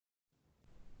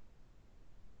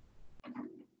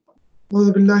أعوذ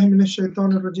بالله من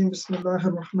الشيطان الرجيم بسم الله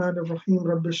الرحمن الرحيم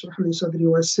رب اشرح لي صدري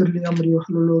ويسر لي أمري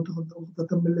واحلل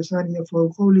عقدة من لساني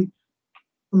يفقهوا قولي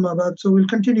أما بعد. So we'll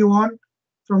continue on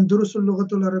from Durusul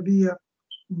Lughatal Arabiyyah,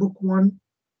 book 1.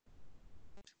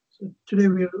 So today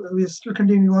we're still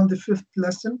continuing on the 5th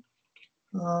lesson.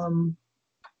 So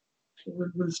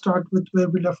we'll start with where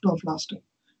we left off last time.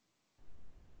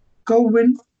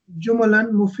 كون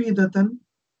جملا مفيدة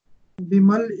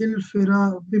بملء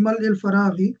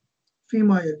الفراغ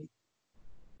فيما يلي.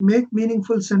 Make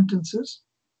meaningful sentences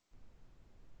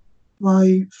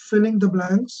by filling the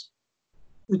blanks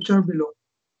which are below.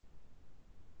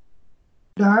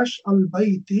 Dash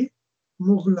al-bayti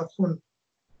mughlaqun.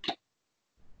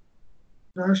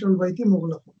 Dash al-bayti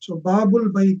mughlaqun. So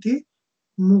babul bayti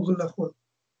mughlaqun.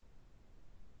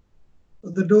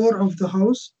 The door of the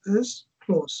house is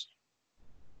closed.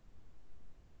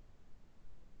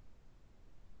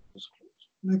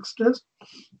 Next is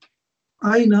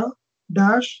Aina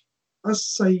dash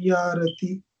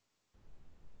as-sayyarati.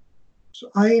 So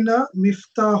Aina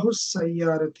miftahu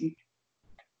as-sayyarati.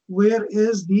 Where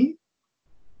is the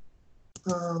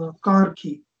car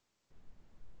key?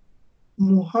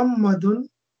 Muhammadun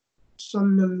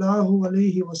sallallahu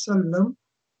alayhi wasallam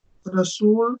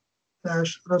Rasul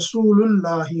dash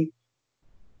Rasulullahi.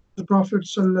 The Prophet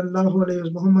sallallahu alayhi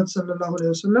wasallam, Muhammad sallallahu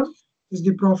alayhi wasallam is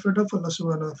the Prophet of Allah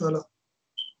subhanahu wa ta'ala.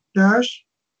 Dash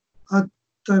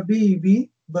at-tabibi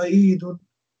ba'idun.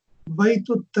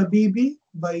 Baytu at-tabibi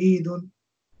ba'idun.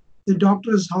 The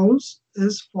doctor's house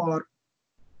is far.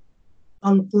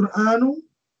 Al-Qur'anu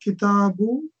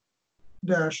kitabu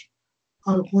dash.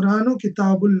 Al-Qur'anu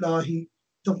kitabullahi.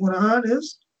 The Qur'an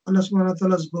is Allah subhanahu wa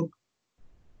ta'ala's book.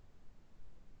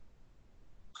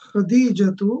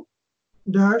 Khadijatu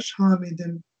dash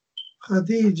Hamidin.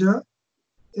 Khadija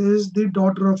is the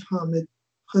daughter of Hamid.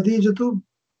 Khadijatu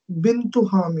bintu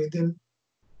Hamidin.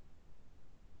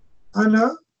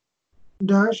 Ana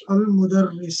dash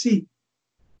al-mudarrisi.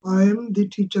 I am the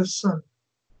teacher's son.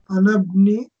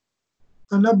 Anabnul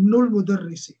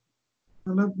mudarrisi.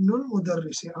 Anabnul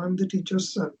mudarrisi. I am the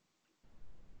teacher's son.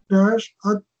 Dash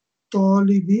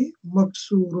at-talibi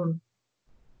maksurun.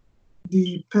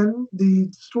 The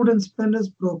student's pen is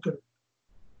broken.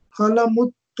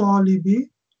 Qalamut talibi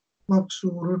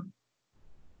maksurun.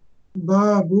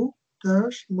 Babu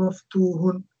dash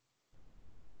maftuhun.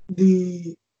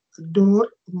 The door,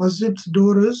 masjid's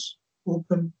door is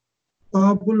open.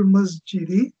 Babul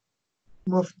masjidi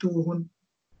maftuhun.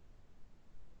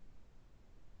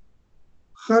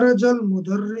 Kharaj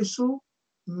al-mudarrisu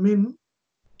min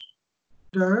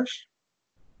dash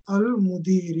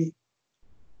al-mudiri.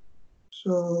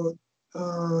 So,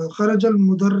 Kharaj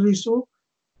al-mudarrisu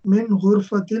min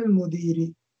ghurfatil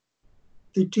mudiri.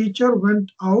 The teacher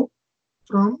went out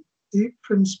from the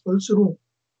principal's room.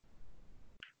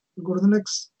 We'll go to the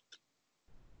next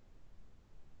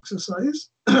exercise.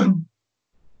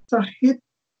 Sahih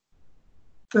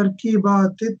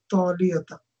tarkibat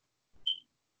taliyata.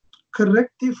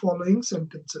 Correct the following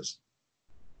sentences.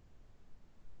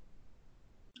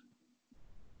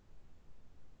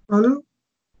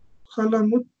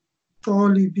 Al-khalamut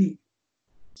talibi.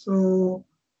 So,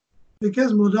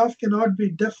 because mudaf cannot be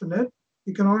definite,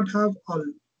 you cannot have al.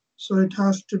 So it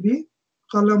has to be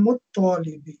qalamut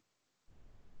talibi,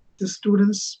 the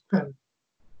student's pen.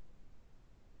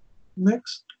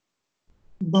 Next,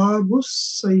 babu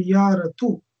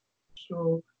sayyaratu.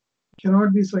 So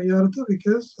cannot be sayyaratu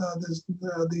because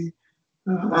the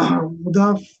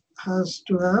mudaf has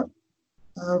to have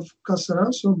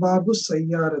kasra. So babu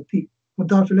sayyarati.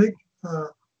 Mudaf ilayh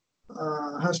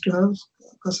has to have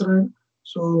kasra.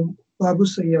 So babu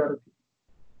sayyarati.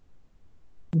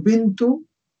 Bintu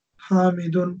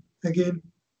Hamidun. Again,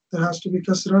 there has to be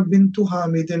kasra. Bintu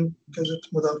Hamidin because it's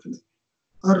mudaf ilayh.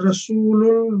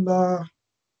 Ar-Rasulullah.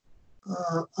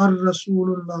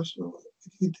 Ar-Rasulullah. So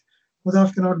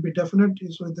mudaf cannot be definite,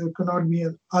 so there cannot be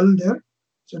an al there.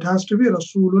 So it has to be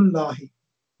Rasulullahi.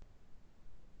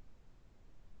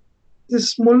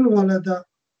 Ismul walada.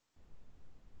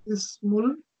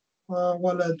 Ismul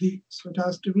waladi. So it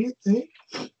has to be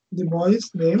the boy's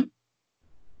name.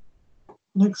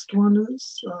 Next one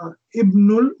is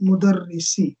Ibnul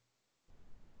Mudarrisi.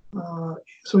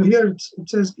 So here it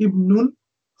says Ibnul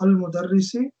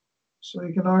al-Mudarrisi. So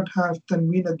you cannot have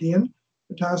tanween at the end.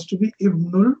 It has to be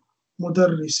Ibnul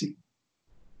Mudarrisi.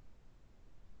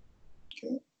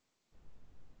 Okay.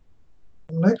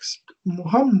 Next,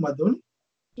 Muhammadun.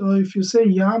 So if you say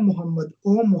Ya Muhammad,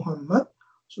 O Muhammad,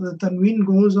 so the tanween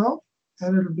goes off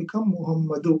and it will become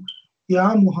Muhammadu.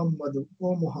 Ya Muhammadu,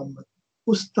 O Muhammad.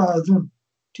 Ustadun,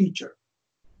 teacher.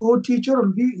 O teacher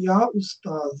will be Ya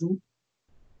Ustadu.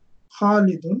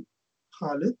 Khalidun,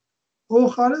 Khalid. Oh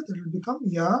Khalid, it will become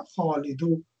Ya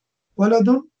Khalidu.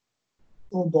 Waladun,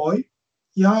 oh boy.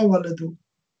 Ya Waladu.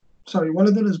 Sorry,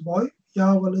 Waladun is boy.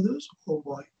 Ya Waladu is oh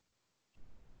boy.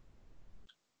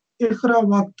 Iqra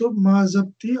waktub ma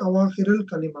zabti awakhir al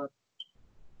kalimat.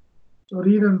 So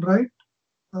read and write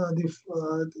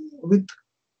with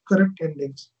correct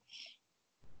endings.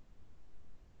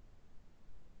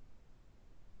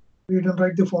 Read and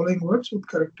write the following words with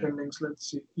correct endings.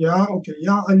 Let's see. Ya, okay.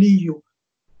 Ya Aliyu.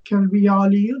 Can it be Ya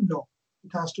Aliyu? No.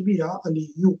 It has to be Ya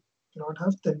Aliyu. Cannot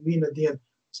have tanween at the end.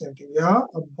 Same thing. Ya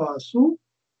Abbasu.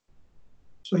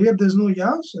 So here there's no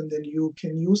Yas, and then you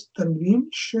can use tanween.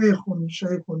 Shaykhun,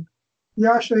 Shaykhun.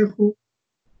 Ya Shaykhu.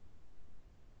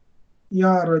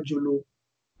 Ya Rajulu.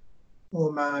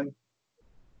 Oh man.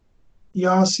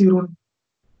 Yasirun.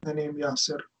 The name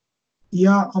Yasir.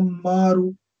 Ya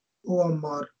Ammaru. Oh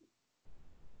Ammar.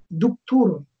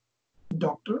 Dukturun.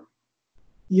 Doctor.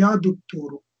 Ya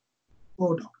Dukturu.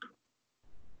 Oh doctor.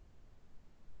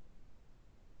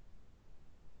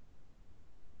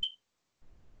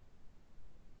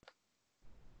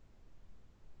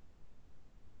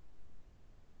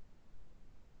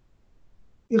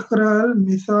 اقرأ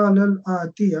المثال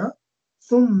الآتية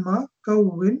ثم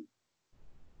كون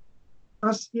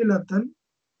أسئلة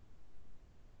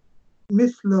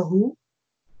مثله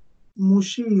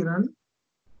مشيرا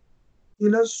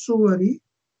إلى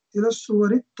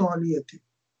الصور التالية.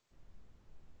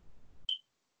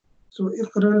 So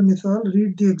اقرأ المثال,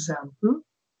 read the example.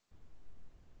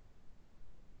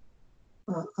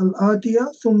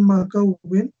 الآتية ثم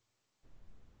كون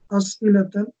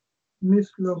أسئلة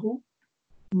مثله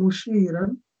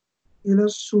مشيرا إلى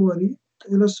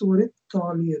الصور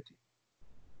التالية.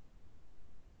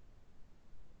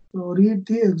 So read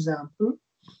the example,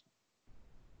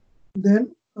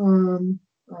 then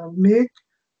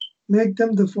make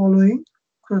them the following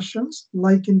questions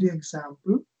like in the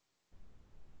example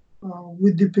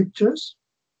with the pictures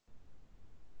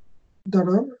that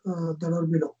are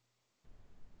below.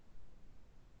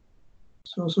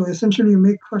 So essentially you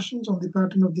make questions on the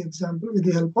pattern of the example with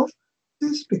the help of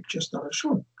these pictures that are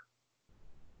shown.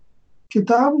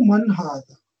 Kitab man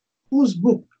hada. Whose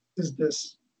book is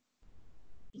this?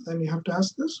 Then you have to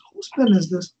ask this. Whose pen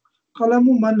is this?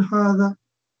 Qalamu man hada.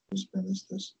 Whose pen is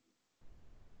this?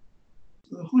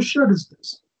 So whose shirt is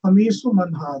this? Qamisu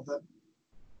man hada.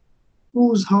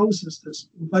 Whose house is this?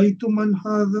 Baytu man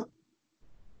hada.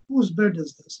 Whose bed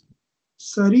is this?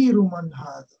 Sariru man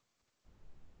hada.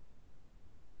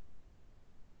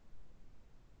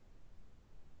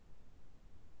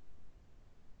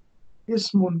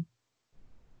 Ismun.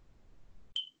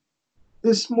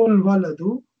 Ismul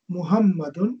waladu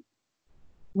Muhammadun.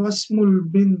 Wasmul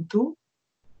bintu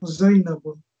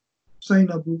Zainabu.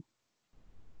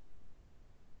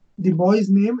 The boy's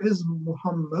name is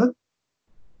Muhammad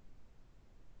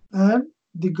and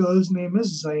the girl's name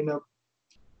is Zainab.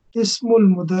 Ismul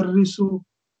mudarrisu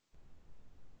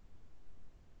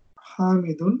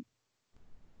Hamidun.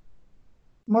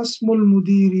 Masmul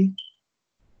mudiri.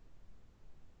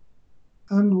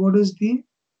 And what is the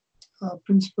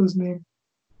principal's name?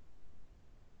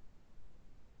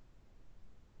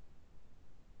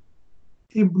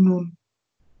 Ibnun,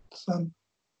 son.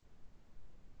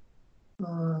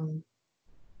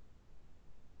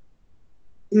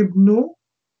 Ibnu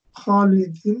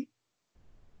Khalidin.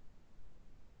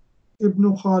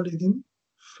 Ibnu Khalidin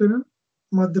fil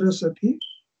madrasati.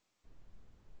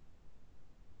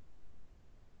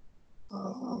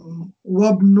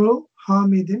 Wabnu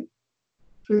Hamidin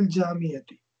fil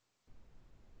jamiyati.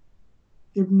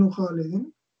 Ibnu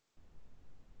Khalidin.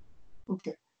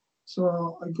 Okay.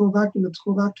 So let's go back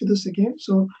to this again.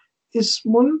 So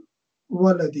Ismul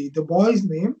Waladi, the boy's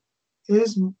name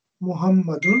is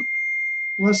Muhammadun.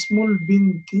 Wasmul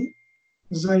binti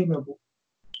Zainabu.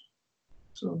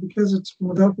 So because it's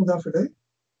mudaf ilayh,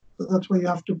 so that's why you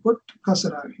have to put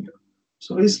kasra here.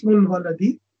 So Ismul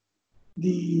Waladi,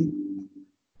 the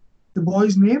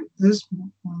boy's name is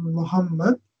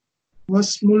Muhammad.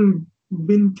 Wasmul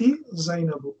binti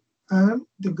Zainabu, and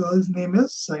the girl's name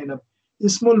is Zainab.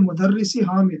 Ismul Mudarrisi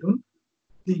Hamidun,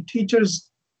 the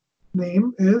teacher's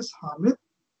name is Hamid.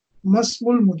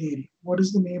 Masmul Mudiri, what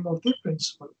is the name of the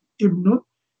principal? Ibnu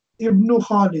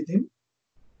Khalidin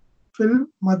fil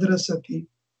madrasati,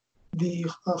 the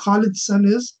Khalid's son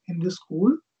is in the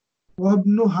school.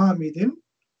 Wabnu Hamidin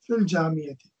fil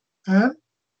jamiyati, and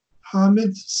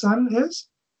Hamid's son is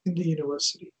in the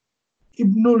university.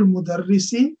 Ibnul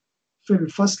Mudarrisi fil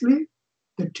fasli,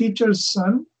 the teacher's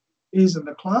son is in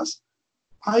the class.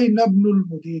 Ayna ibnul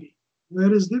mudiri,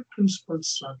 where is the principal's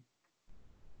son?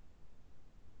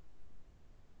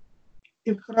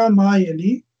 اقرأ ما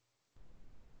يلي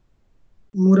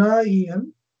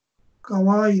مراعيا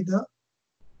قواعد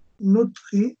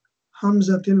نطق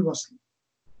همزة الوصل.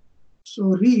 So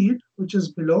read which is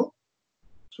below.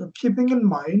 So keeping in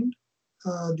mind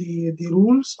the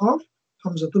rules of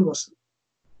Hamzatul Wasl.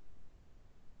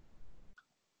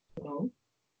 So,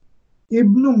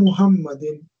 Ibn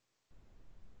Muhammadin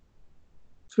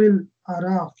fil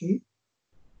Araqi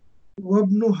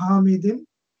wabnu Hamidin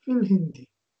fil Hindi.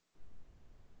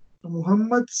 So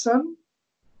Muhammad's son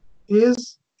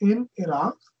is in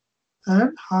Iraq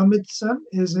and Hamid's son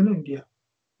is in India.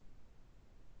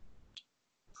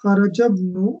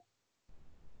 Kharajabnu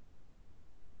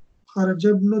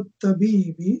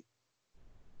Tabibi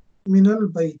Minal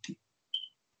Baiti.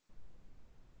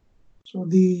 So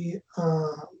the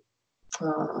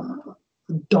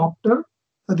doctor,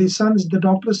 the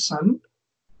doctor's son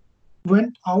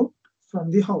went out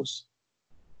from the house.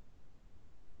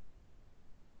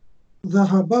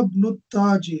 ذهب ابن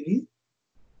التاجر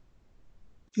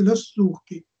إلى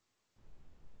السوق.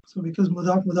 So because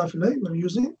mudaf ilayh, we're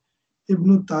using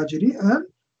ibn tajiri, and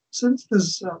since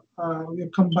this we are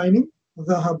combining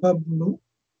ذهب ابن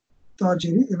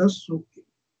التاجر إلى السوق.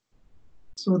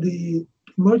 So the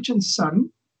merchant's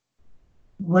son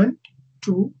went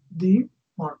to the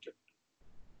market.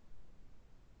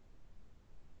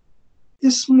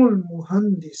 Ismul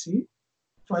muhandisi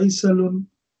Faisalun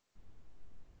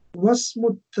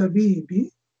wasmut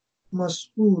tabibi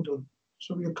Mas'udun.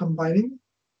 So we are combining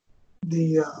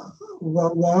the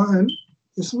wa and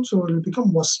ism, so it will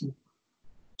become wasmu.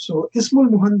 So ismul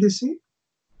muhandisi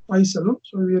Faisalun.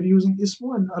 So we are using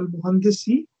ismu, and al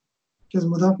muhandisi is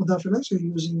mudaf ilayh, so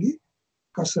you're using the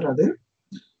kasra there.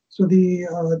 So the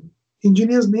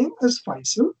engineer's name is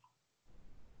Faisal.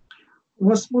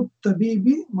 Wasmut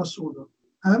tabibi Mas'udun,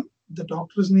 and the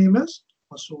doctor's name is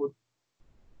Mas'ud.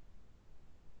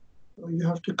 So you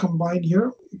have to combine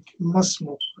here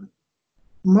masmur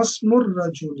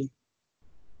rajuli,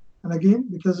 and again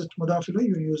because it's mudaf ilayh,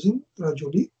 you're using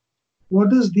rajuli.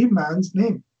 What is the man's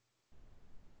name?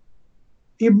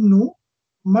 Ibnu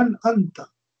man anta.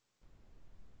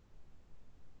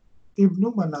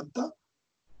 Ibnu man anta.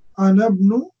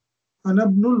 Anabnu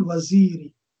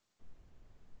al-waziri.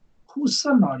 Whose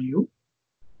son are you?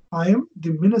 I am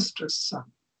the minister's son.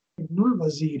 Ibnul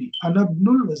waziri.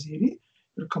 Anabnul waziri.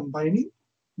 You're combining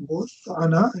both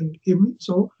ana and ibn,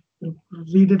 so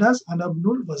read it as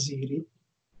Anabnul waziri.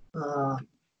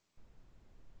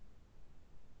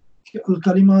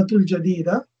 Al-kalimatul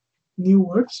jadida, new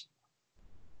words.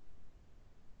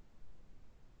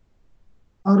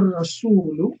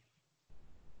 Ar-rasulu,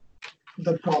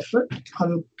 the prophet.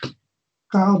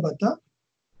 Al-kaabata,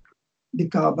 the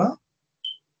Kaaba.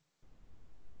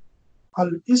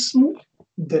 Al-ismu,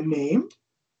 the name.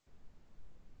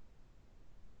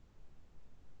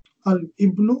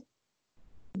 Al-ibnu,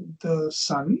 the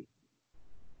son.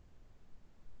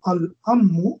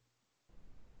 Al-ammu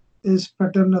is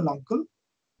paternal uncle.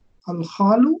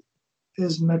 Al-khalu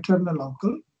is maternal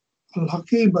uncle.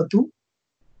 Al-haqibatu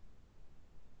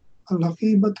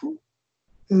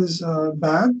is a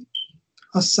bag.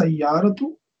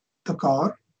 As-sayyaratu, the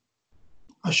car.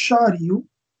 Ash-shariyu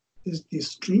is the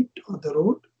street or the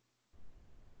road.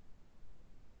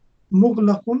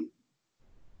 Mughlaqun,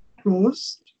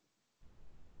 closed.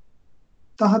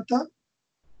 Tahta,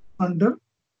 under.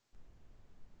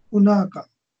 Hunaka,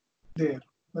 there,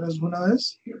 whereas huna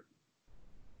is here.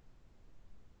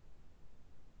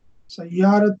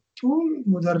 Sayyaratul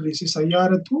mudarrisi,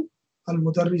 sayyaratu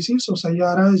al-mudarrisi. So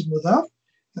sayyara is mudaf,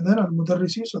 and then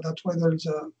al-mudarrisi, so that's why there is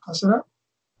a kasra.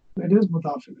 It is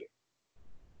mudaf ilayh.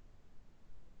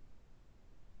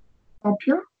 Up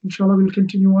here, inshallah, we'll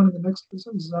continue on in the next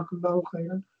lesson. Jazakallahu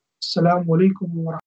khairan. Assalamu alaikum wa